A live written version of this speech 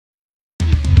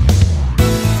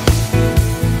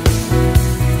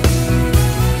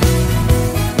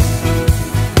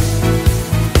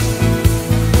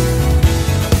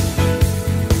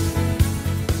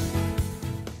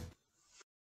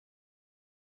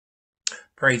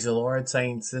Praise the Lord,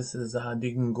 saints. This is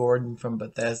Deacon Gordon from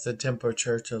Bethesda Temple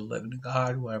Church of the Living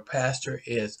God, where our pastor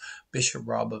is Bishop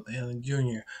Robert Allen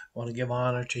Jr. I want to give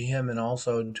honor to him and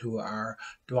also to our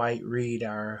Dwight Reed,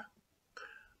 our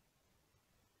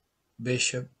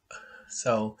bishop.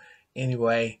 So,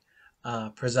 anyway,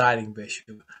 presiding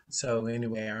bishop. So,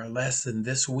 anyway, our lesson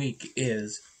this week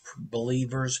is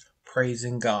believers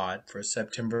praising God for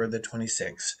September the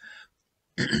 26th.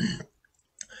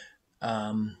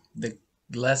 The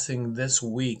lesson this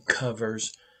week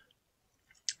covers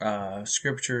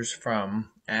scriptures from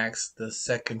Acts, the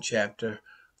 2nd chapter,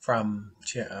 from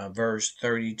verse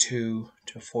 32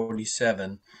 to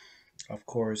 47. Of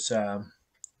course,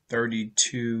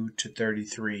 32 to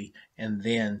 33, and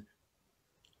then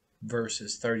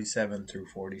verses 37 through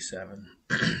 47.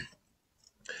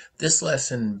 This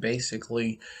lesson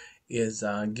basically is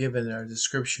given a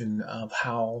description of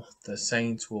how the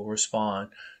saints will respond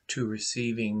to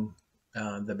receiving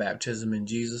the baptism in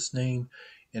Jesus' name,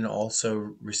 and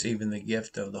also receiving the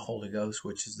gift of the Holy Ghost,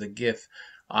 which is the gift,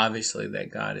 obviously,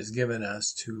 that God has given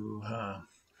us to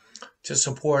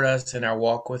support us in our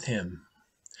walk with Him.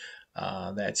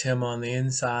 That's Him on the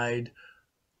inside,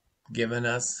 giving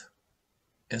us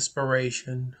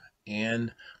inspiration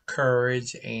and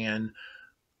courage and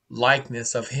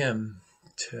likeness of Him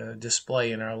to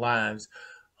display in our lives,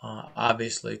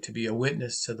 obviously, to be a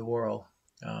witness to the world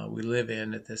we live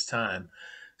in at this time.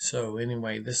 So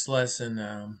anyway, this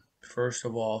lesson, first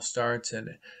of all, starts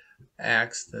in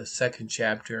Acts, the 2nd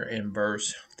chapter, in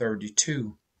verse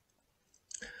 32.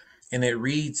 And it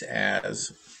reads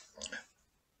as,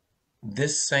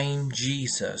 "This same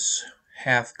Jesus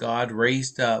hath God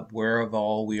raised up, whereof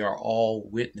all we are all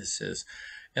witnesses."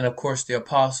 And of course, the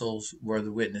apostles were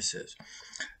the witnesses.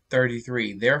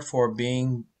 33, "Therefore,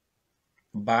 being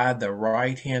by the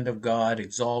right hand of God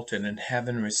exalted, and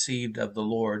having received of the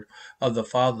Lord, of the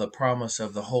Father, the promise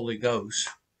of the Holy Ghost,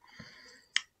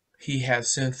 He hath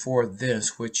sent forth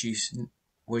this which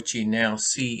ye now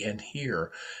see and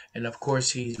hear." And of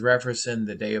course, he's referencing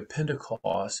the day of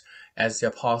Pentecost, as the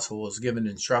apostle was given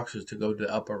instructions to go to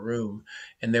the upper room,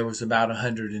 and there was about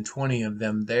 120 of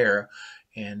them there.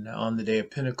 And on the day of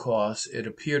Pentecost, it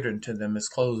appeared unto them as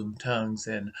cloven tongues,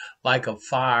 and like a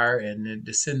fire, and it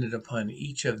descended upon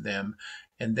each of them,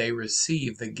 and they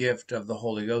received the gift of the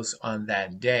Holy Ghost on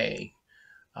that day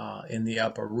in the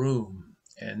upper room.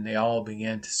 And they all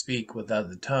began to speak with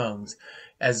other tongues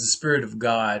as the Spirit of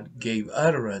God gave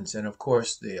utterance. And of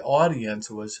course, the audience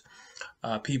was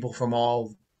people from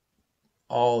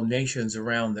all nations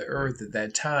around the earth at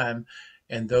that time,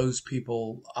 and those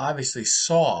people obviously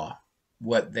saw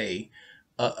what they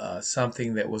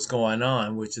something that was going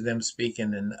on, which is them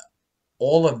speaking in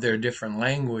all of their different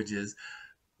languages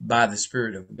by the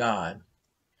Spirit of God.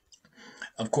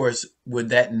 Of course, would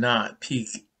that not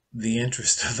pique the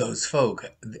interest of those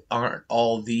folk? Aren't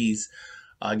all these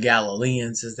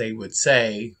Galileans, as they would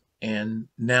say, and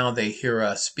now they hear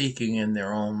us speaking in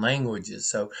their own languages?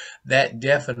 So that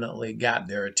definitely got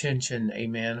their attention.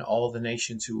 Amen. All the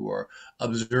nations who were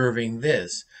observing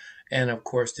this. And of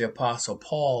course, the Apostle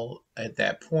Paul, at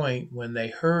that point, when they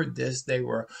heard this, they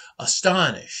were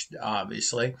astonished,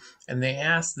 obviously, and they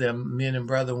asked them, "Men and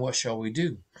brethren, what shall we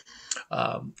do?"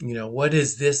 What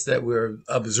is this that we're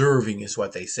observing, is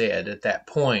what they said at that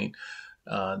point.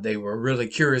 They were really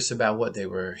curious about what they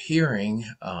were hearing,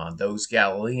 those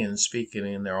Galileans speaking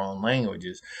in their own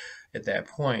languages at that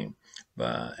point.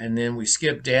 And then we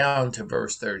skip down to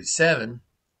verse 37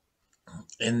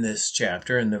 in this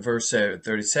chapter, and the verse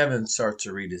 37 starts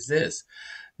to read as this: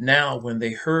 "Now when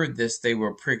they heard this, they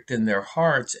were pricked in their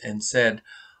hearts, and said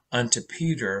unto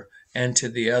Peter and to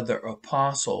the other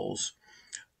apostles,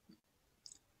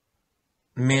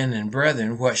 Men and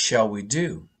brethren, what shall we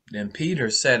do?" Then Peter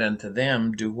said unto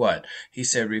them, "Do what?" He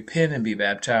said, "Repent and be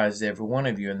baptized, every one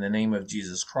of you, in the name of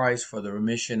Jesus Christ, for the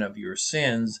remission of your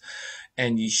sins,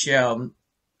 and ye shall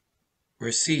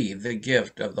receive the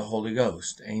gift of the Holy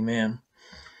Ghost." Amen.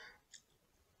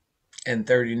 And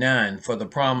 39, "For the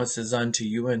promise is unto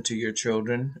you and to your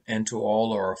children, and to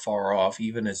all who are afar off,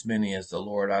 even as many as the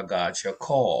Lord our God shall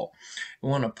call." I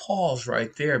want to pause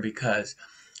right there, because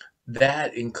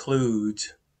that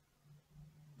includes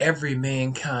every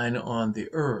mankind on the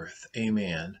earth.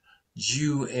 Amen.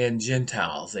 Jew and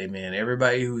Gentiles. Amen.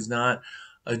 Everybody who's not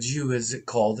a Jew is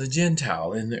called a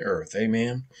Gentile in the earth.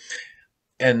 Amen.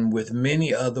 And with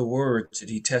many other words did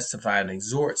he testify and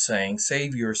exhort, saying,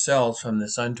 "Save yourselves from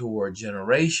this untoward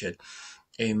generation."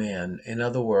 Amen. In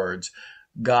other words,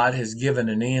 God has given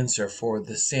an answer for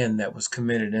the sin that was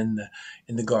committed in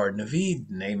the Garden of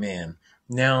Eden. Amen.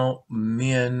 Now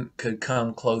men could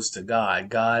come close to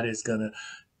God. God is going to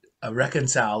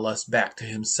reconcile us back to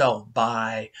himself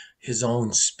by his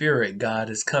own spirit. God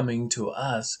is coming to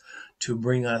us to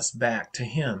bring us back to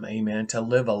him. Amen. To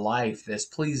live a life that's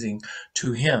pleasing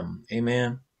to him.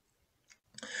 Amen.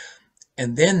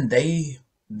 And then they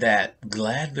that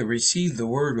gladly received the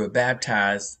word were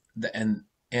baptized, and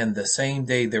the same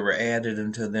day there were added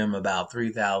unto them about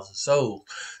 3,000 souls.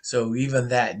 So even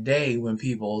that day, when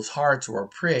people's hearts were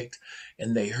pricked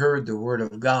and they heard the word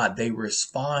of God, they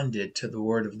responded to the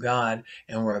word of God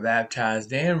and were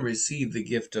baptized and received the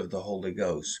gift of the Holy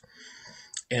Ghost.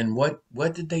 And what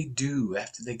did they do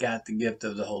after they got the gift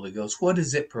of the Holy Ghost? What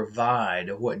does it provide,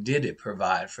 or what did it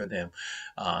provide for them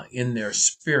in their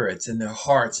spirits, in their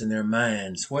hearts, in their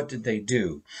minds? What did they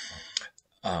do?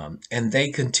 And they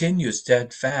continued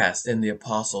steadfast in the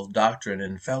apostles' doctrine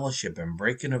and fellowship and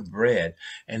breaking of bread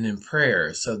and in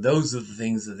prayer. So those are the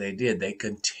things that they did. They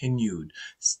continued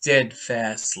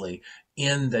steadfastly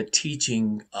in the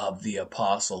teaching of the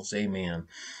apostles. Amen.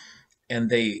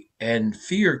 And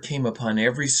fear came upon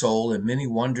every soul, and many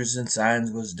wonders and signs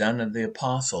was done of the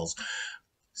apostles.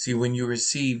 See, when you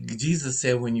receive, Jesus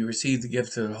said, when you receive the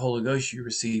gift of the Holy Ghost, you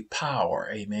receive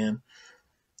power. Amen.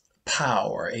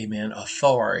 Power, amen.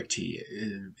 Authority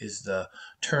is the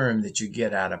term that you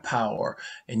get out of power,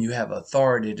 and you have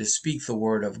authority to speak the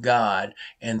word of God,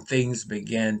 and things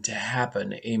begin to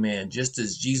happen, amen. Just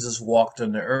as Jesus walked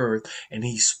on the earth and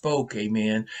he spoke,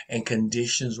 amen, and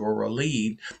conditions were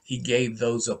relieved, he gave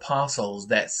those apostles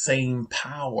that same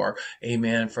power,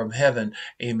 amen, from heaven,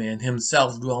 amen,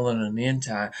 himself dwelling on the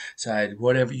inside.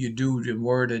 Whatever you do in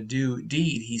word or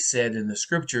deed, he said in the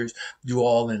scriptures, do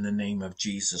all in the name of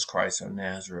Jesus Christ of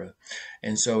Nazareth.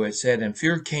 And so it said, and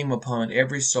fear came upon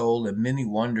every soul, and many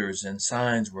wonders and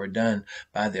signs were done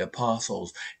by the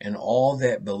apostles, and all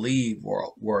that believed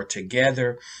were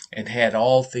together and had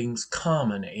all things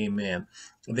common. Amen.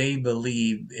 They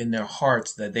believed in their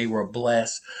hearts that they were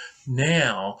blessed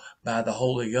now by the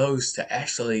Holy Ghost to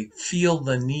actually feel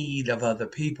the need of other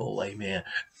people. Amen.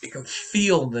 They could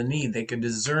feel the need. They could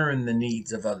discern the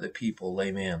needs of other people.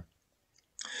 Amen.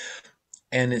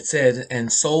 And it said, and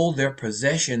sold their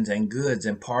possessions and goods,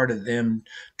 and parted them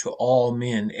to all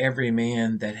men, every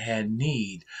man that had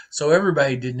need. So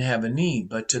everybody didn't have a need,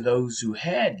 but to those who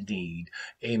had need,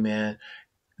 amen,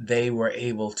 they were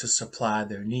able to supply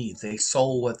their needs. They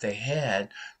sold what they had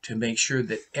to make sure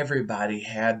that everybody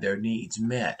had their needs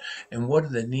met. And what are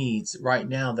the needs right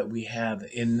now that we have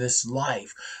in this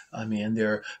life? I mean,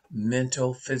 they're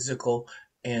mental, physical,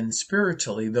 and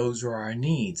spiritually. Those are our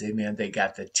needs. Amen. They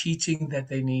got the teaching that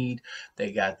they need.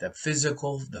 They got the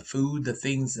physical, the food, the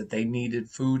things that they needed,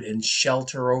 food and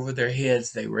shelter over their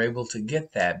heads. They were able to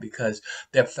get that because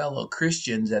their fellow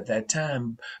Christians at that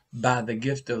time, by the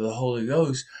gift of the Holy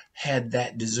Ghost, had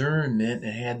that discernment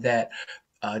and had that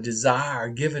desire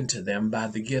given to them by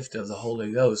the gift of the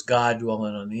Holy Ghost, God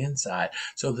dwelling on the inside.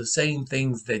 So the same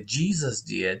things that Jesus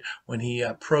did when he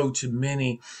approached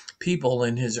many people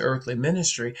in his earthly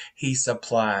ministry, he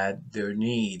supplied their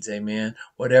needs. Amen.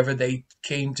 Whatever they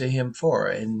came to him for.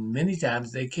 And many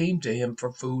times they came to him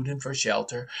for food and for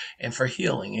shelter and for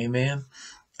healing. Amen.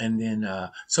 And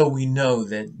then, so we know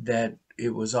that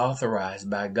it was authorized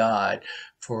by God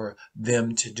for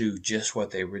them to do just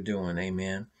what they were doing.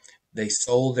 Amen. They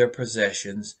sold their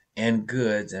possessions and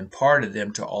goods and parted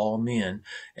them to all men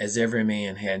as every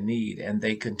man had need. And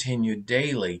they continued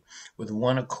daily with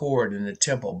one accord in the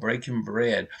temple, breaking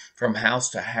bread from house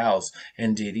to house,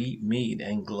 and did eat meat,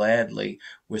 and gladly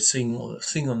with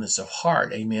singleness of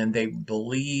heart. Amen. They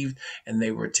believed and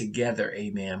they were together.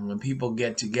 Amen. When people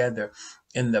get together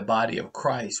in the body of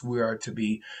Christ, we are to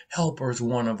be helpers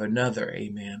one of another.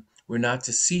 Amen. We're not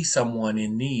to see someone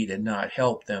in need and not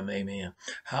help them. Amen.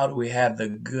 How do we have the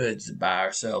goods by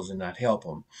ourselves and not help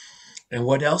them? And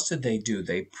what else did they do?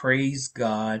 They praised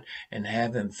God and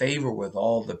have in favor with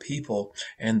all the people,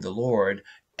 and the Lord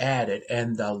added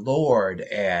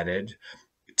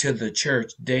to the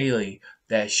church daily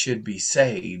that should be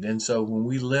saved. And so when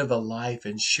we live a life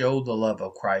and show the love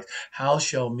of Christ, how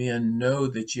shall men know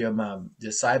that ye are my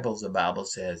disciples, the Bible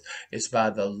says? It's by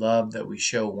the love that we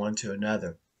show one to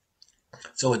another.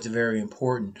 So it's very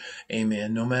important,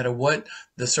 amen. No matter what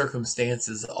the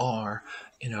circumstances are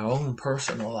in our own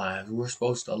personal lives, we're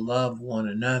supposed to love one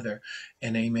another,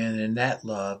 and amen. And that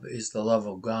love is the love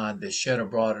of God that's shed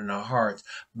abroad in our hearts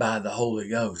by the Holy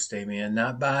Ghost, amen.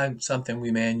 Not by something we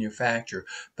manufacture,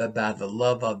 but by the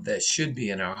love of that should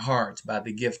be in our hearts by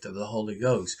the gift of the Holy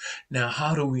Ghost. Now,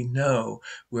 how do we know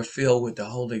we're filled with the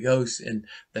Holy Ghost? And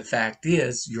the fact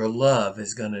is, your love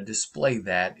is going to display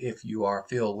that if you are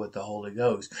filled with the Holy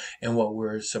Ghost. And what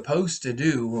we're supposed to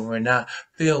do when we're not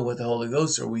filled with the Holy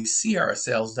Ghost, or we see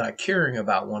ourselves not caring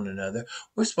about one another,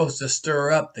 we're supposed to stir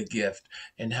up the gift.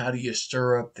 And how do you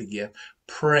stir up the gift?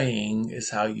 Praying is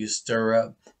how you stir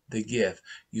up the gift.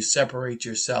 You separate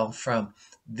yourself from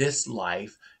this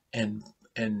life and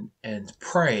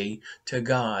pray to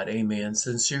God, amen,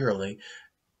 sincerely,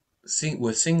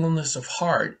 with singleness of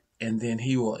heart, and then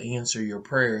he will answer your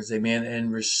prayers, amen,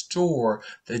 and restore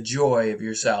the joy of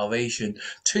your salvation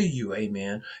to you,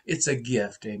 amen. It's a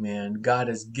gift, amen. God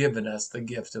has given us the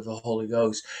gift of the Holy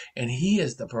Ghost, and he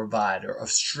is the provider of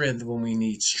strength when we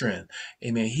need strength,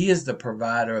 amen. He is the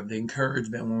provider of the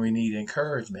encouragement when we need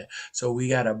encouragement. So we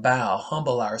got to bow,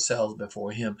 humble ourselves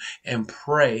before him, and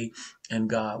pray, and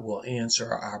God will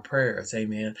answer our prayers,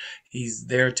 amen. He's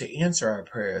there to answer our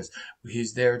prayers.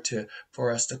 He's there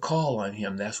for us to call on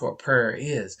him. That's what prayer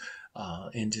is.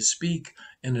 And to speak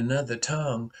in another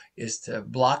tongue is to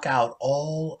block out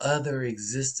all other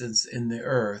existence in the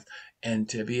earth, and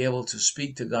to be able to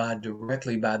speak to God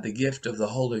directly by the gift of the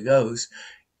Holy Ghost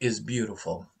is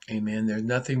beautiful. Amen. There's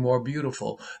nothing more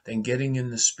beautiful than getting in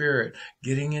the Spirit,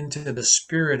 getting into the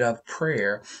spirit of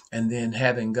prayer, and then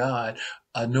having God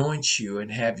anoint you and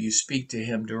have you speak to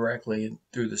him directly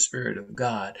through the Spirit of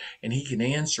God. And he can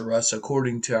answer us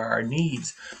according to our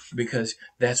needs, because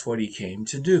that's what he came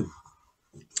to do.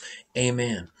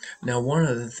 Amen. Now, one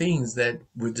of the things that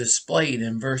was displayed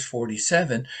in verse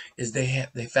 47 is they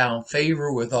found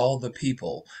favor with all the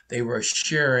people. They were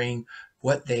sharing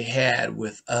what they had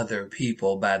with other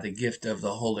people by the gift of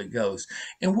the Holy Ghost.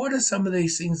 And what are some of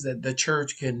these things that the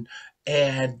church can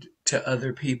add to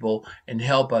other people and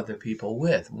help other people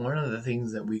with? One of the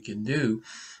things that we can do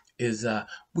is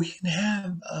we can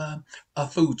have a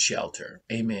food shelter.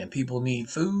 Amen. People need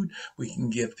food. We can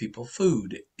give people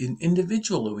food.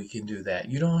 Individually, we can do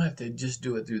that. You don't have to just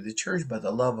do it through the church, but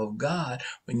the love of God,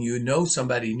 when you know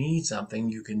somebody needs something,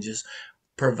 you can just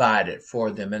provide it for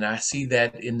them. And I see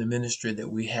that in the ministry that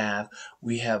we have.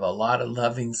 We have a lot of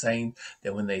loving saints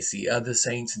that when they see other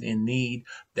saints in need,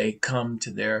 they come to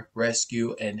their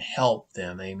rescue and help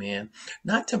them. Amen.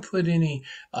 Not to put any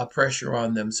pressure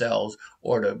on themselves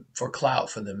or for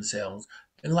clout for themselves.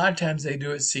 And a lot of times they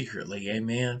do it secretly.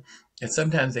 Amen. And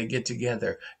sometimes they get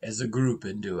together as a group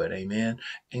and do it. Amen.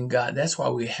 And God, that's why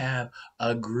we have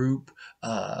a group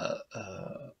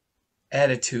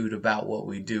attitude about what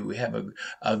we do. We have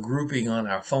a grouping on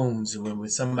our phones, and when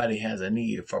somebody has a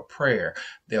need for prayer,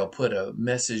 they'll put a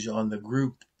message on the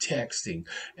group texting,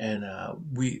 and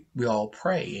we all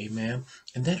pray. Amen.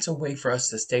 And that's a way for us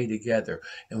to stay together.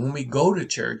 And when we go to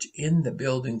church in the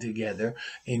building together,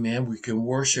 amen, we can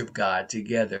worship God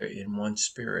together in one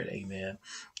spirit. Amen.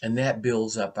 And that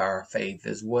builds up our faith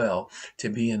as well, to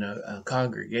be in a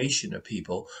congregation of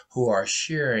people who are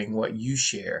sharing what you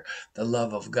share, the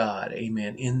love of God,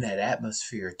 amen, in that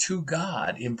atmosphere to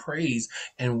God in praise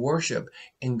and worship.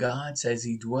 And God says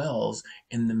he dwells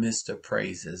in the midst of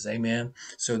praises, amen.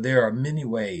 So there are many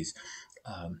ways.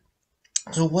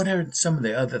 So what are some of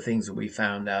the other things that we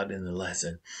found out in the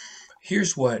lesson?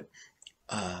 Here's what,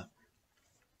 how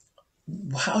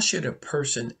should a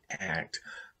person act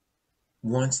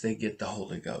once they get the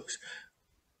Holy Ghost?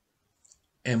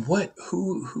 And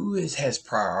who has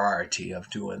priority of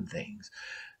doing things?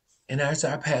 And as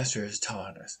our pastor has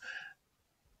taught us,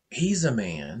 he's a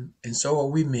man, and so are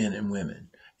we men and women.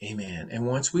 Amen. And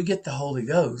once we get the Holy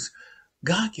Ghost,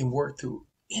 God can work through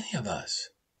any of us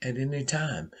at any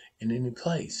time, in any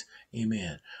place.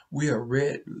 Amen. We are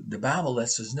read, the Bible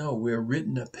lets us know we're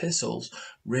written epistles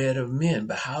read of men.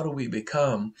 But how do we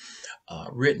become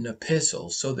written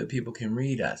epistles so that people can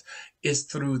read us? It's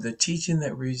through the teaching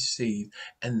that we receive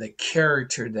and the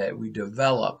character that we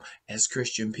develop as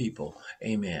Christian people.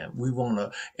 Amen. We want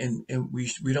to, and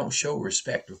we don't show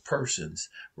respect of persons,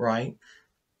 right?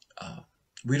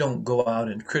 We don't go out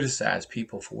and criticize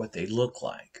people for what they look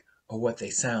like or what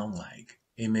they sound like.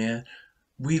 Amen.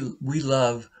 We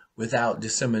love without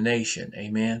dissemination.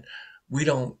 Amen. We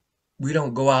don't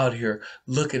go out here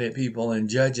looking at people and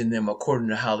judging them according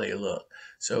to how they look.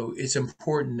 So it's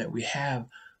important that we have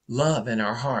love in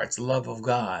our hearts, love of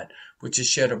God, which is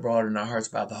shed abroad in our hearts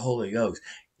by the Holy Ghost.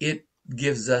 It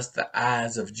gives us the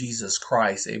eyes of Jesus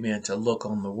Christ, amen, to look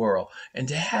on the world and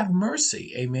to have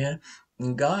mercy, amen.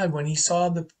 And God, when he saw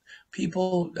the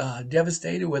people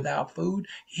devastated without food,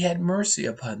 he had mercy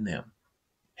upon them.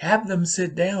 Have them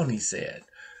sit down, he said.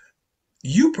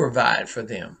 You provide for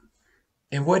them.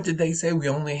 And what did they say? We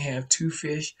only have 2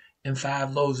 fish and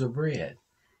 5 loaves of bread.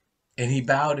 And he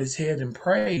bowed his head and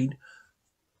prayed,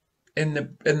 and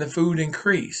the food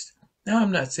increased. Now,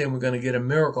 I'm not saying we're going to get a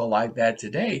miracle like that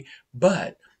today,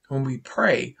 but when we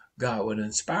pray, God would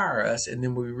inspire us, and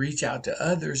then we reach out to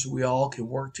others. We all can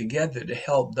work together to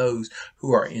help those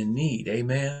who are in need.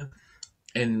 Amen.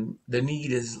 And the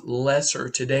need is lesser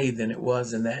today than it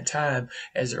was in that time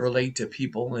as it relates to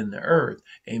people in the earth.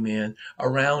 Amen.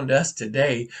 Around us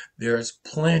today, there's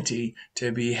plenty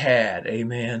to be had.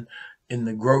 Amen. In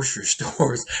the grocery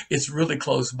stores, it's really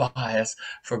close by us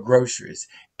for groceries.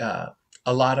 Uh,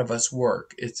 a lot of us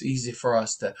work. It's easy for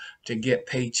us to get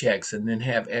paychecks and then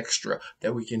have extra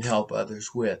that we can help others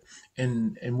with.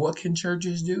 And what can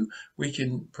churches do? We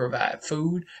can provide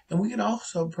food, and we can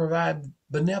also provide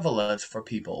benevolence for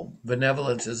people.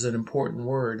 Benevolence is an important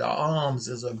word. Alms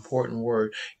is an important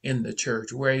word in the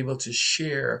church. We're able to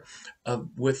share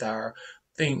with our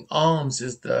thing. Alms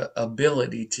is the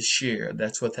ability to share.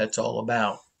 That's what that's all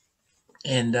about.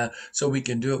 And so we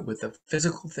can do it with the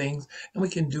physical things, and we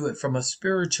can do it from a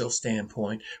spiritual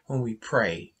standpoint when we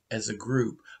pray as a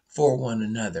group for one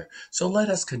another. So let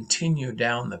us continue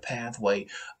down the pathway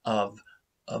of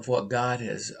what God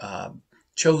has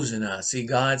chosen us. See,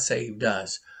 God saved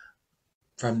us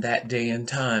from that day and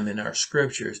time in our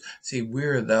scriptures. See,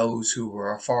 we're those who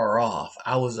were afar off.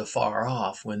 I was afar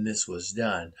off when this was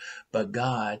done, but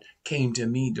God came to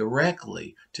me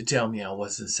directly to tell me I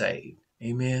wasn't saved.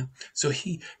 Amen. So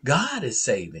God is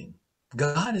saving.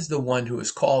 God is the one who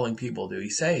is calling people to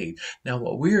be saved. Now,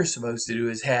 what we are supposed to do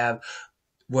is have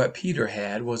what Peter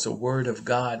had was a word of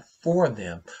God for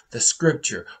them, the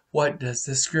scripture. What does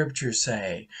the scripture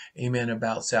say? Amen.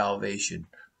 About salvation.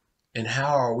 And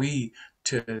how are we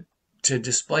to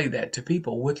display that to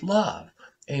people? With love.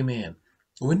 Amen.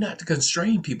 We're not to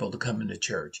constrain people to come into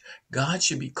church. God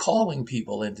should be calling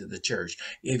people into the church.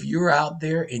 If you're out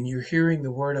there and you're hearing the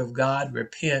word of God,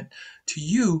 repent to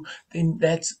you, then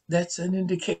that's an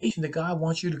indication that God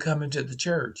wants you to come into the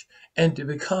church and to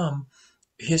become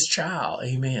his child.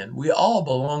 Amen. We all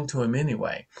belong to him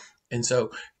anyway. And so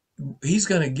he's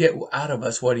going to get out of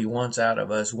us what he wants out of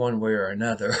us one way or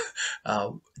another,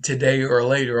 today or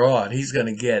later on. He's going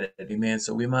to get it. Amen.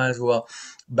 So we might as well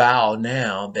bow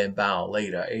now than bow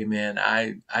later. Amen.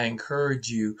 I encourage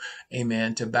you,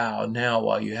 amen, to bow now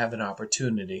while you have an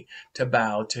opportunity to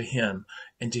bow to him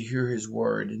and to hear his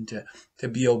word and to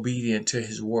be obedient to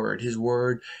his word. His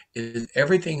word is,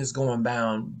 everything is going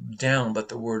down but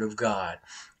the word of God.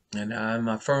 And I'm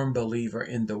a firm believer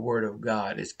in the word of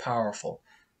God. It's powerful.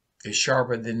 Is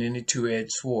sharper than any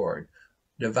two-edged sword,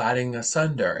 dividing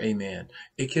asunder. Amen.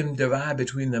 It can divide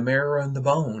between the marrow and the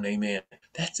bone. Amen.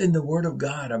 That's in the word of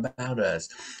God about us.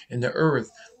 In the earth,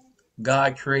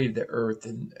 God created the earth,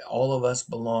 and all of us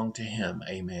belong to him.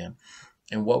 Amen.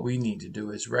 And what we need to do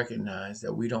is recognize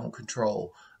that we don't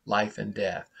control life and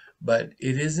death, but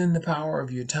it is in the power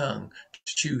of your tongue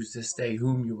to choose this day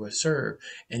whom you will serve.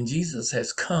 And Jesus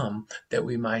has come that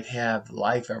we might have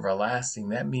life everlasting.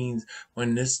 That means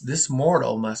when this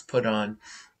mortal must put on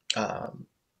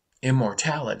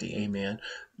immortality. Amen.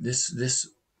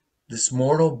 This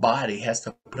mortal body has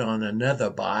to put on another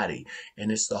body, and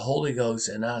it's the Holy Ghost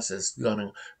in us that's going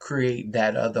to create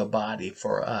that other body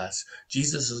for us.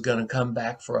 Jesus is going to come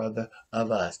back for other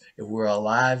of us. If we're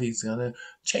alive, he's going to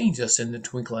change us in the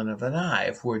twinkling of an eye.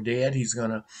 If we're dead, he's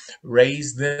going to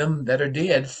raise them that are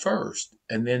dead first,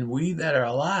 and then we that are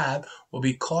alive will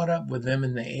be caught up with them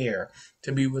in the air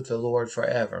to be with the Lord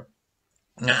forever.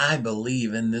 Now, I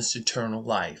believe in this eternal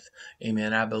life.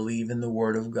 Amen. I believe in the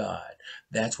word of God.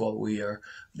 That's what we are.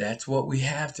 That's what we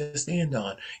have to stand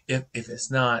on. If it's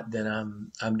not,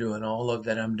 then I'm doing all of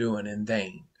that I'm doing in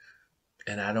vain.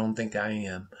 And I don't think I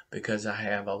am, because I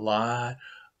have a lot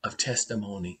of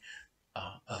testimony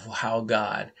of how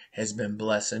God has been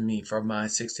blessing me for my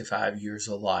 65 years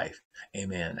of life.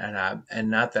 Amen. And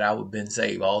not that I've been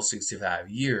saved all 65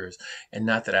 years, and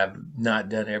not that I've not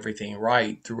done everything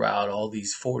right throughout all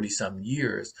these 40 some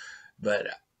years, but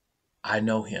I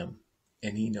know him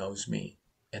and he knows me.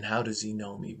 And how does he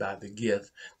know me? By the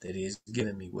gift that he has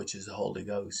given me, which is the Holy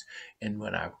Ghost. And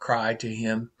when I cry to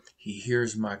him, he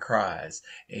hears my cries.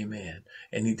 Amen.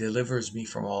 And he delivers me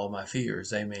from all my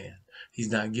fears. Amen.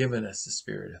 He's not given us the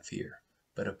spirit of fear,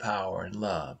 but of power and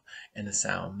love and a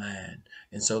sound mind.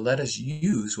 And so let us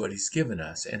use what he's given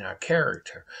us in our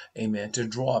character, amen, to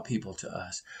draw people to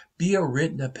us. Be a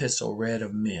written epistle read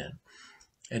of men.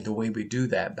 And the way we do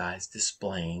that by is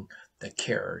displaying the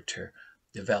character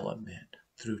development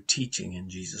through teaching in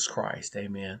Jesus Christ.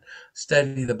 Amen.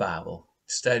 Study the Bible.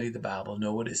 Study the Bible.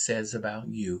 Know what it says about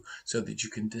you so that you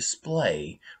can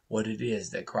display what it is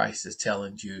that Christ is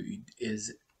telling you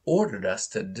is ordered us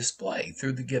to display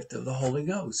through the gift of the Holy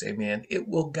Ghost. Amen. It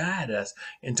will guide us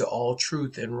into all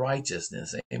truth and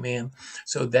righteousness. Amen.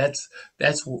 So that's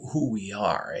who we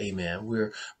are. Amen.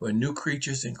 We're new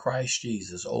creatures in Christ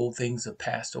Jesus. Old things have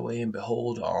passed away, and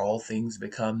behold, all things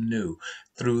become new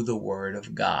through the word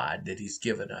of God that he's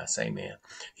given us. Amen.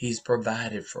 He's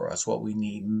provided for us what we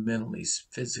need mentally,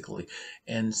 physically,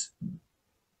 and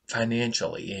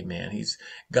financially. Amen.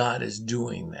 God is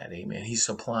doing that. Amen. He's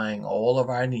supplying all of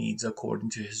our needs according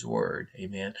to his word.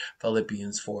 Amen.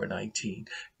 Philippians 4:19.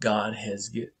 God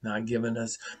has not given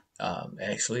us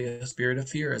actually a spirit of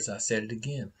fear, as I said it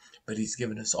again, but he's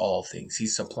given us all things.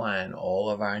 He's supplying all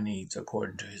of our needs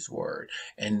according to his word.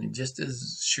 And just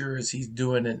as sure as he's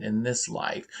doing it in this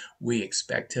life, we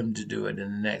expect him to do it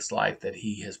in the next life that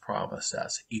he has promised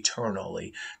us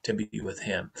eternally to be with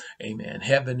him. Amen.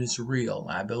 Heaven is real.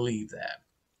 I believe that.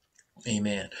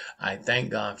 Amen. I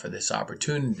thank God for this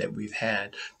opportunity that we've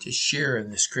had to share in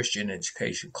this Christian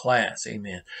education class.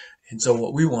 Amen. And so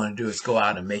what we want to do is go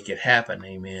out and make it happen.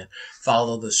 Amen.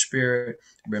 Follow the Spirit.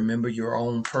 Remember your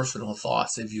own personal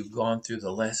thoughts if you've gone through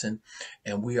the lesson.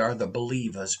 And we are the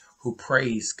believers who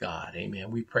praise God.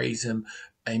 Amen. We praise him.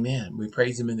 Amen. We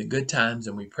praise him in the good times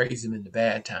and we praise him in the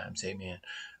bad times. Amen.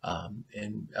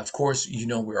 And of course,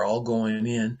 we're all going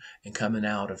in and coming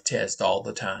out of test all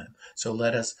the time. So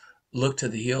let us look to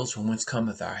the hills from whence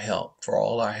cometh our help, for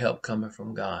all our help cometh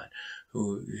from God,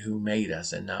 who made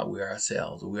us, and not we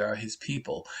ourselves. We are his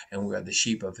people, and we are the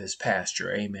sheep of his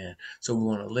pasture. Amen. So we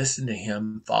want to listen to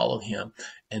him, follow him,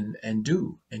 and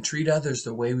treat others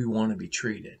the way we want to be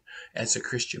treated as a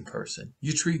Christian person.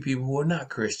 You treat people who are not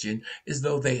Christian as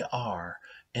though they are,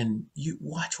 and you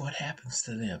watch what happens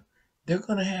to them. They're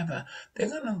going to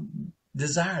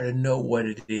desire to know what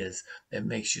it is that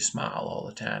makes you smile all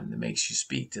the time, that makes you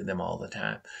speak to them all the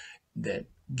time, that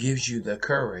gives you the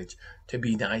courage to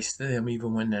be nice to them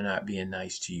even when they're not being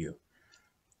nice to you.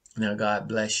 Now, God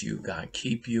bless you. God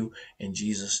keep you. In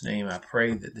Jesus' name, I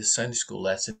pray that this Sunday school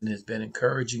lesson has been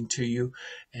encouraging to you.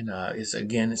 And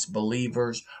it's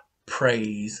believers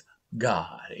praise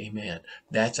God. Amen.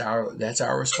 That's our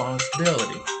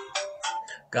responsibility.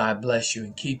 God bless you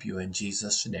and keep you in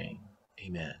Jesus' name.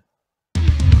 Amen.